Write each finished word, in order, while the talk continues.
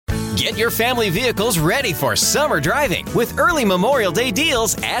Get your family vehicles ready for summer driving with early Memorial Day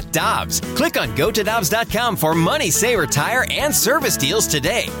deals at Dobbs. Click on GoToDobbs.com for money saver tire and service deals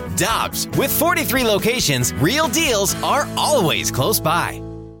today. Dobbs, with 43 locations, real deals are always close by.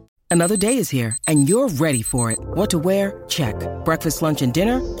 Another day is here, and you're ready for it. What to wear? Check. Breakfast, lunch, and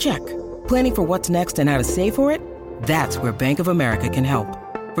dinner? Check. Planning for what's next and how to save for it? That's where Bank of America can help.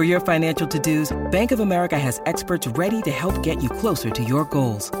 For your financial to-dos, Bank of America has experts ready to help get you closer to your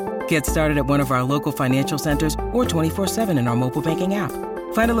goals. Get started at one of our local financial centers or 24/7 in our mobile banking app.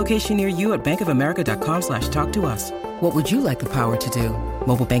 Find a location near you at bankofamerica.com/talktous. What would you like the power to do?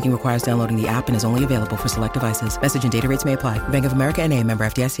 Mobile banking requires downloading the app and is only available for select devices. Message and data rates may apply. Bank of America N.A., member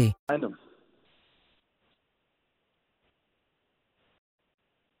FDIC.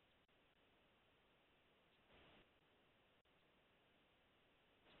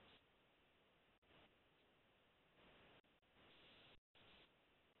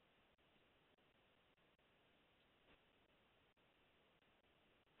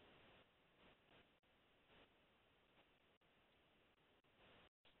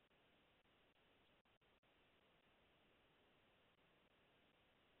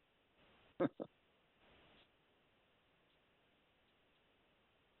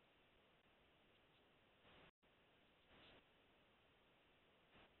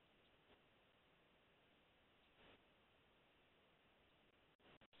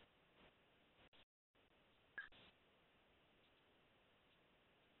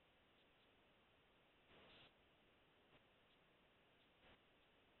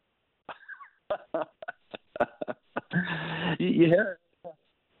 Yeah.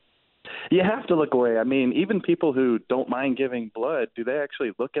 You have to look away. I mean, even people who don't mind giving blood, do they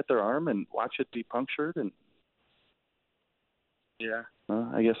actually look at their arm and watch it be punctured? And yeah,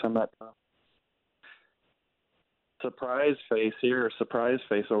 well, I guess I'm not. Surprise face here, surprise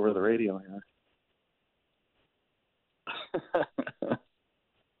face over the radio here.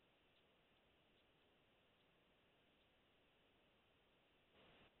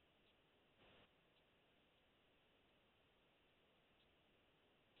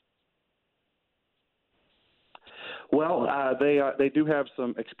 Well, they do have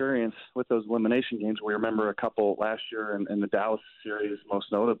some experience with those elimination games. We remember a couple last year in the Dallas series,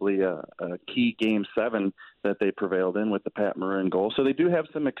 most notably a key Game 7 that they prevailed in with the Pat Maroon goal. So they do have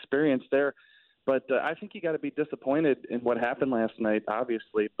some experience there. But I think you got to be disappointed in what happened last night,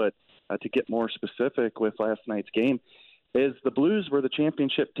 obviously. But to get more specific with last night's game, is the Blues were the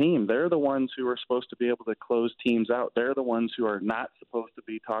championship team. They're the ones who are supposed to be able to close teams out. They're the ones who are not supposed to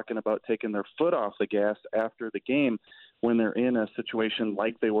be talking about taking their foot off the gas after the game when they're in a situation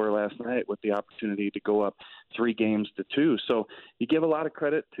like they were last night with the opportunity to go up 3-2. So you give a lot of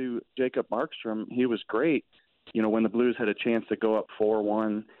credit to Jacob Markstrom. He was great, when the Blues had a chance to go up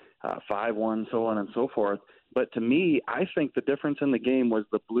 4-1, 5-1, so on and so forth. But to me, I think the difference in the game was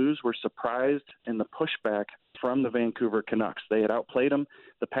the Blues were surprised in the pushback from the Vancouver Canucks. They had outplayed them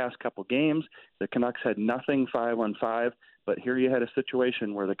the past couple games. The Canucks had nothing 5-on-5, but here you had a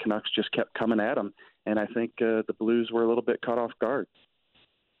situation where the Canucks just kept coming at them, and I think the Blues were a little bit caught off guard.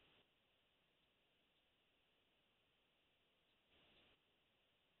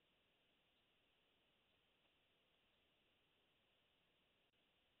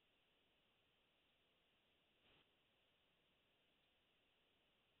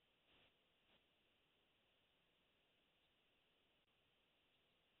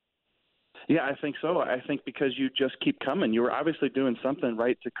 Yeah, I think so. I think because you just keep coming. You were obviously doing something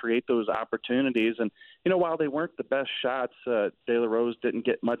right to create those opportunities. And, while they weren't the best shots, De La Rose didn't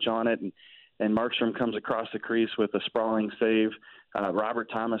get much on it, and Markstrom comes across the crease with a sprawling save. Robert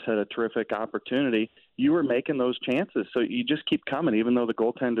Thomas had a terrific opportunity. You were making those chances, so you just keep coming, even though the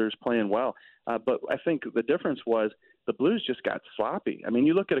goaltender's playing well. But I think the difference was the Blues just got sloppy. I mean,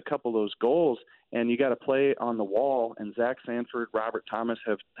 you look at a couple of those goals, and you got to play on the wall, and Zach Sanford, Robert Thomas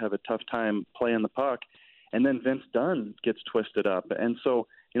have a tough time playing the puck, and then Vince Dunn gets twisted up. And so,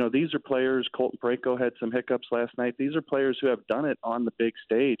 these are players, Colton Parayko had some hiccups last night. These are players who have done it on the big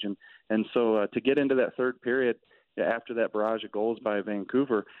stage. And so to get into that third period after that barrage of goals by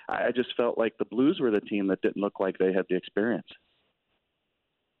Vancouver, I just felt like the Blues were the team that didn't look like they had the experience.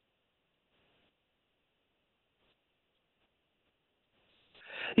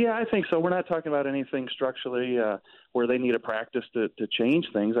 Yeah, I think so. We're not talking about anything structurally where they need a practice to change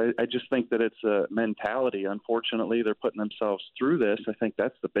things. I just think that it's a mentality. Unfortunately, they're putting themselves through this. I think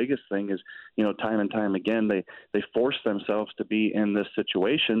that's the biggest thing is, time and time again, they force themselves to be in this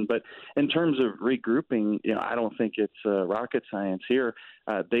situation. But in terms of regrouping, I don't think it's rocket science here.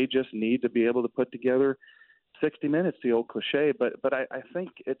 They just need to be able to put together 60 minutes, the old cliche, but I think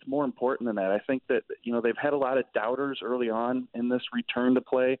it's more important than that. I think that, they've had a lot of doubters early on in this return to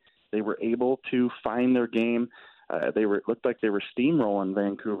play. They were able to find their game. It looked like they were steamrolling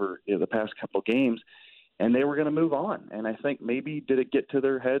Vancouver the past couple games, and they were going to move on. And I think maybe did it get to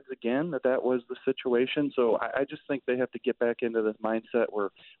their heads again that was the situation? So I just think they have to get back into this mindset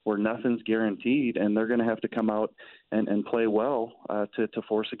where nothing's guaranteed, and they're going to have to come out and play well to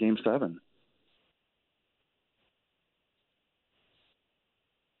force a Game 7.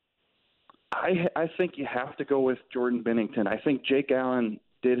 I think you have to go with Jordan Binnington. I think Jake Allen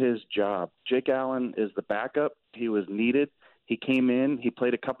did his job. Jake Allen is the backup. He was needed. He came in. He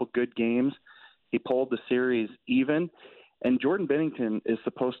played a couple good games. He pulled the series even. And Jordan Binnington is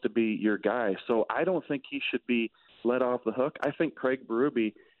supposed to be your guy. So I don't think he should be let off the hook. I think Craig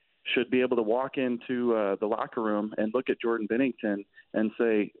Berube should be able to walk into the locker room and look at Jordan Binnington and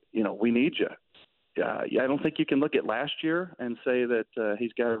say, we need you. I don't think you can look at last year and say that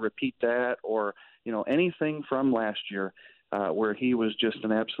he's got to repeat that or, anything from last year where he was just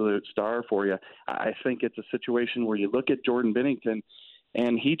an absolute star for you. I think it's a situation where you look at Jordan Binnington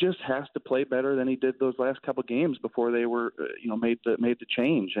and he just has to play better than he did those last couple games before they were, made the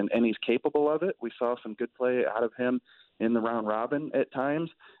change. And he's capable of it. We saw some good play out of him in the round robin at times.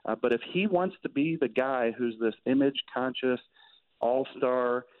 But if he wants to be the guy who's this image-conscious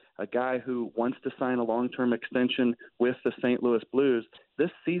all-star, a guy who wants to sign a long-term extension with the St. Louis Blues, this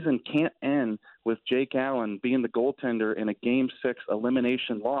season can't end with Jake Allen being the goaltender in a Game 6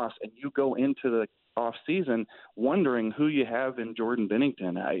 elimination loss, and you go into the offseason wondering who you have in Jordan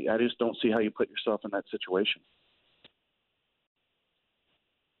Binnington. I just don't see how you put yourself in that situation.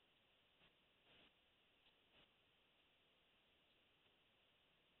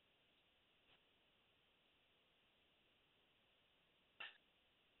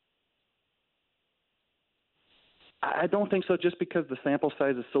 I don't think so, just because the sample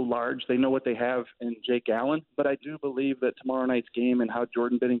size is so large. They know what they have in Jake Allen, but I do believe that tomorrow night's game and how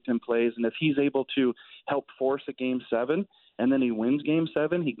Jordan Binnington plays, and if he's able to help force a Game 7 and then he wins Game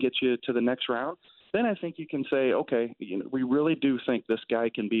 7, he gets you to the next round, then I think you can say, okay, we really do think this guy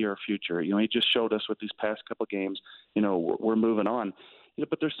can be our future. He just showed us with these past couple games, we're moving on.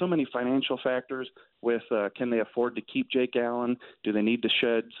 But there's so many financial factors with can they afford to keep Jake Allen? Do they need to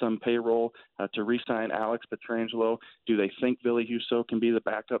shed some payroll to re-sign Alex Pietrangelo? Do they think Ville Husso can be the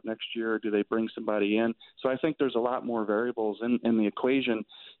backup next year? Or do they bring somebody in? So I think there's a lot more variables in the equation,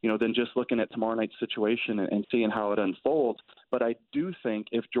 than just looking at tomorrow night's situation and seeing how it unfolds. But I do think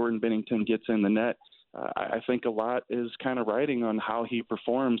if Jordan Binnington gets in the net, I think a lot is kind of riding on how he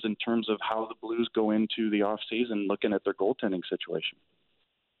performs in terms of how the Blues go into the offseason looking at their goaltending situation.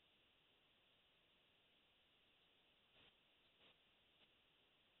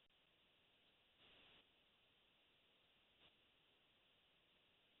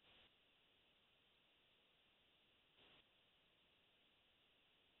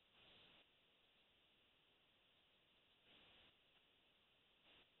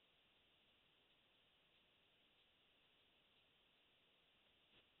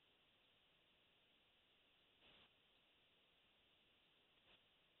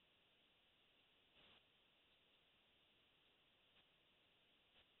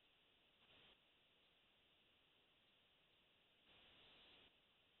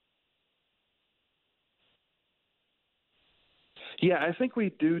 Yeah, I think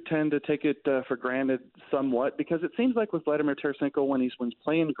we do tend to take it for granted somewhat because it seems like with Vladimir Tarasenko, when he's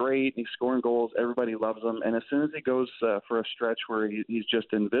playing great, he's scoring goals, everybody loves him. And as soon as he goes for a stretch where he's just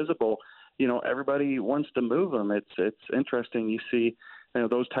invisible, everybody wants to move him. It's interesting. You see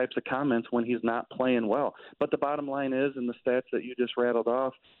those types of comments when he's not playing well. But the bottom line is, and the stats that you just rattled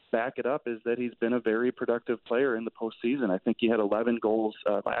off back it up, is that he's been a very productive player in the postseason. I think he had 11 goals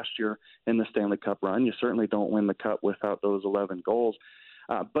last year in the Stanley Cup run. You certainly don't win the Cup without those 11 goals.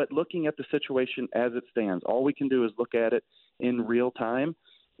 But looking at the situation as it stands, all we can do is look at it in real time.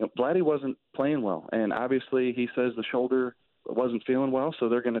 Vladdy wasn't playing well, and obviously he says the shoulder wasn't feeling well, so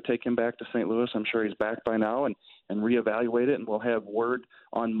they're going to take him back to St. Louis. I'm sure he's back by now and reevaluate it, and we'll have word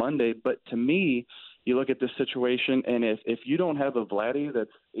on Monday. But to me, you look at this situation, and if you don't have a Vladdy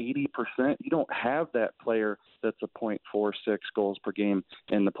that's 80%, you don't have that player that's a .46 goals per game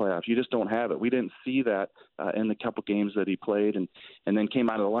in the playoffs. You just don't have it. We didn't see that in the couple games that he played and then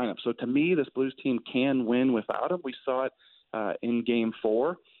came out of the lineup. So to me, this Blues team can win without him. We saw it in Game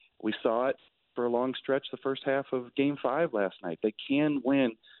 4. We saw it for a long stretch the first half of Game 5 last night. They can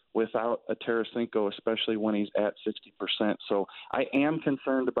win without a Tarasenko, especially when he's at 60%. So I am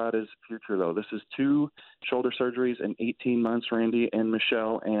concerned about his future, though. This is 2 shoulder surgeries in 18 months, Randy and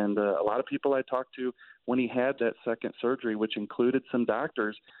Michelle, and a lot of people I talked to when he had that second surgery, which included some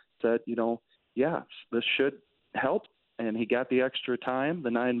doctors, said, yeah, this should help, and he got the extra time,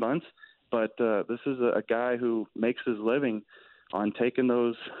 the 9 months, but this is a guy who makes his living on taking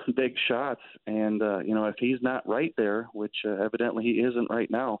those big shots. And, if he's not right there, which evidently he isn't right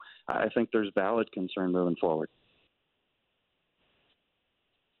now, I think there's valid concern moving forward.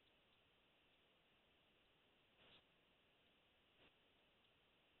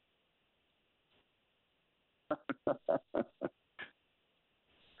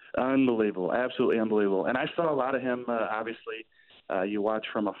 Unbelievable. Absolutely unbelievable. And I saw a lot of him, obviously, you watch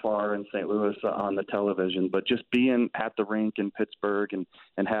from afar in St. Louis on the television, but just being at the rink in Pittsburgh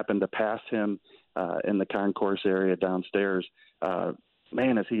and happen to pass him in the concourse area downstairs,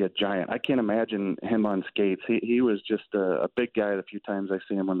 man, is he a giant. I can't imagine him on skates. He was just a big guy the few times I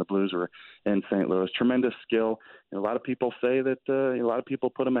see him when the Blues were in St. Louis. Tremendous skill. And a lot of people say that a lot of people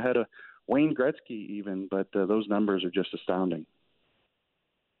put him ahead of Wayne Gretzky even, but those numbers are just astounding.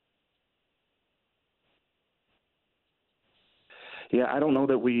 Yeah, I don't know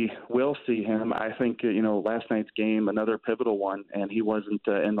that we will see him. I think, last night's game, another pivotal one, and he wasn't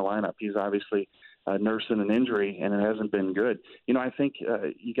in the lineup. He's obviously nursing an injury, and it hasn't been good. I think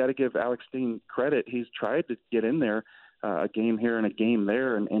you got to give Alex Steen credit. He's tried to get in there a game here and a game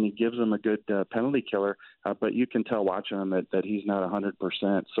there, and he gives them a good penalty killer. But you can tell watching him that he's not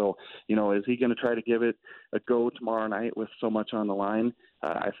 100%. So, is he going to try to give it a go tomorrow night with so much on the line?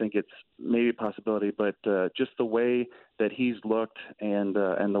 I think it's maybe a possibility, but just the way that he's looked and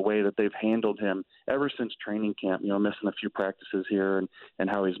the way that they've handled him ever since training camp, missing a few practices here and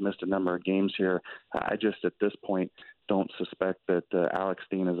how he's missed a number of games here, I just at this point don't suspect that Alex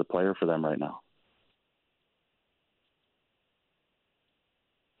Steen is a player for them right now.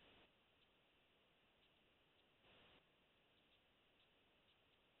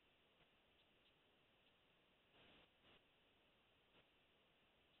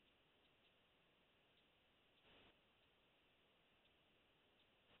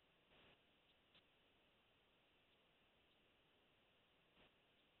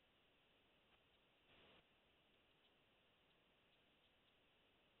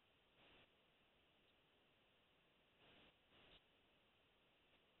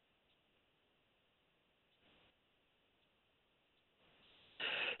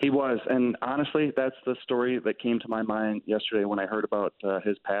 He was, and honestly, that's the story that came to my mind yesterday when I heard about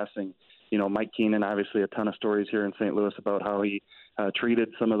his passing. Mike Keenan, obviously a ton of stories here in St. Louis about how he treated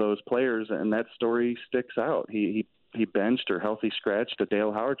some of those players, and that story sticks out. He benched or healthy scratched a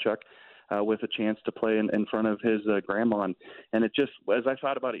Dale Hawerchuk with a chance to play in front of his grandma. And it just, as I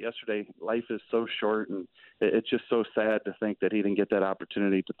thought about it yesterday, life is so short, and it's just so sad to think that he didn't get that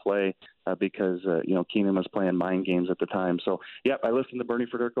opportunity to play because, Keenan was playing mind games at the time. So, I listened to Bernie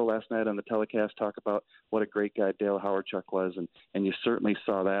Federko last night on the telecast talk about what a great guy Dale Hawerchuk was, and you certainly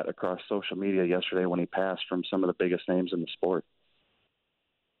saw that across social media yesterday when he passed from some of the biggest names in the sport.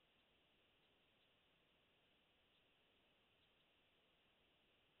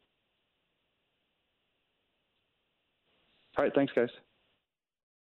 All right, thanks, guys.